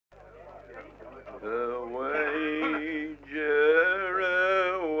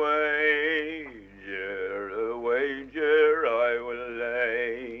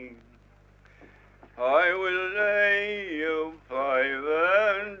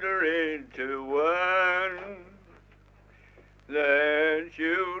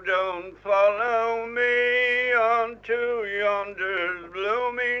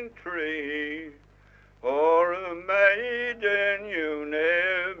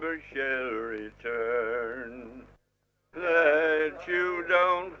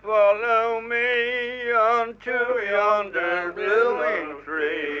to yonder blooming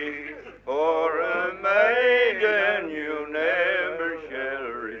tree, for a maiden you never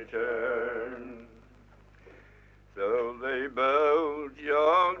shall return. So they both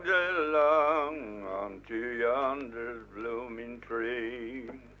jogged along unto yonder blooming tree,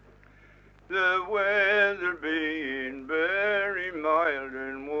 the weather being very mild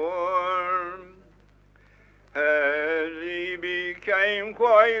and warm. As he became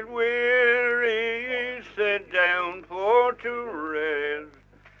quite weary, he sat down for to rest,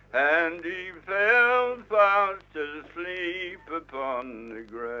 and he fell fast asleep upon the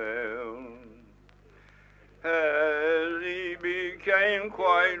ground. As he became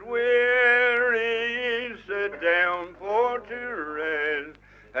quite weary, he sat down for to rest,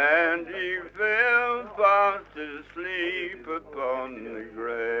 and he fell fast asleep upon the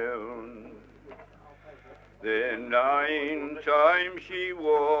ground. Then 9 times she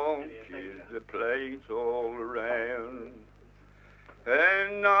walked the place all around,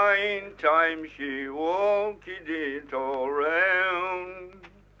 and 9 times she walked it all round,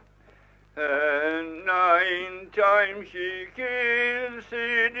 and 9 times she kissed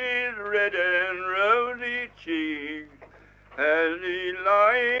his red and rosy cheek, as he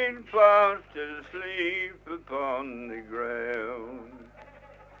lay fast asleep upon the ground.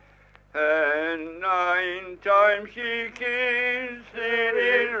 And 9 times she kissed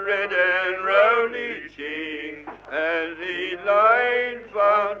his red and rosy cheek, as he lay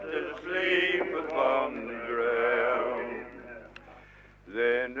fast asleep upon the ground.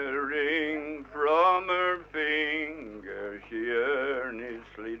 Then a ring from her finger she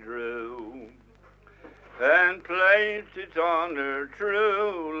earnestly drew, and placed it on her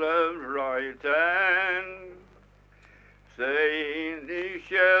true love's right hand, saying, "He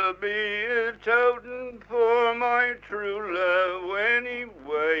shall be a token for my true love when he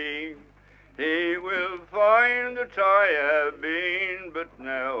wakes. He will find that I have been, but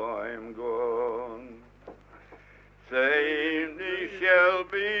now I am gone." Saying, "He shall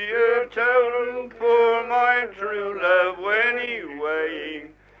be a token for my true love when he wakes.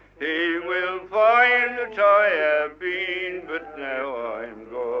 He will find that I have been, but now I am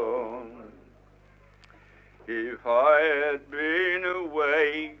gone." If I had been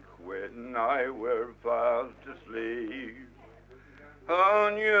awake when I were fast asleep,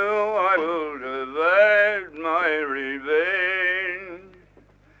 on you I would have had my revenge.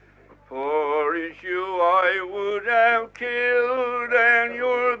 For it's you I would have killed, and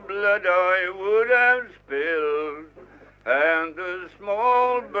your blood I would have spilled, and the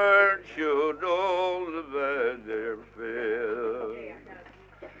small bird should all have had their fill.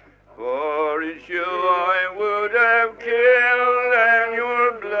 For it's you I would have killed, and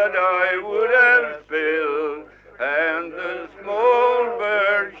your blood I would have spilled, and the small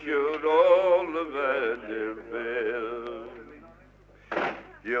bird should all have had their fill.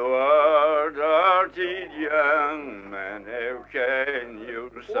 You are darted young man, how can you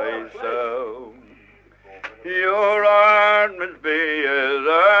say so? Your heart must be as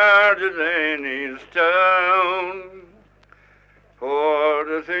hard as any stone, for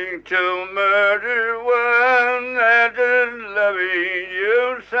to think to murder one that is loving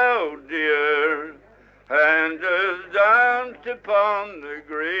you so dear, and has danced upon the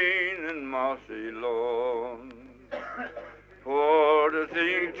green and mossy lawn. For to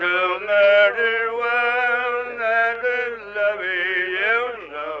think to murder one that is loving you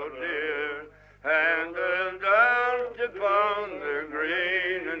so dear, and has danced upon the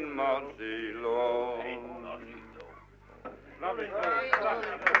green and mossy lawn. Lovely.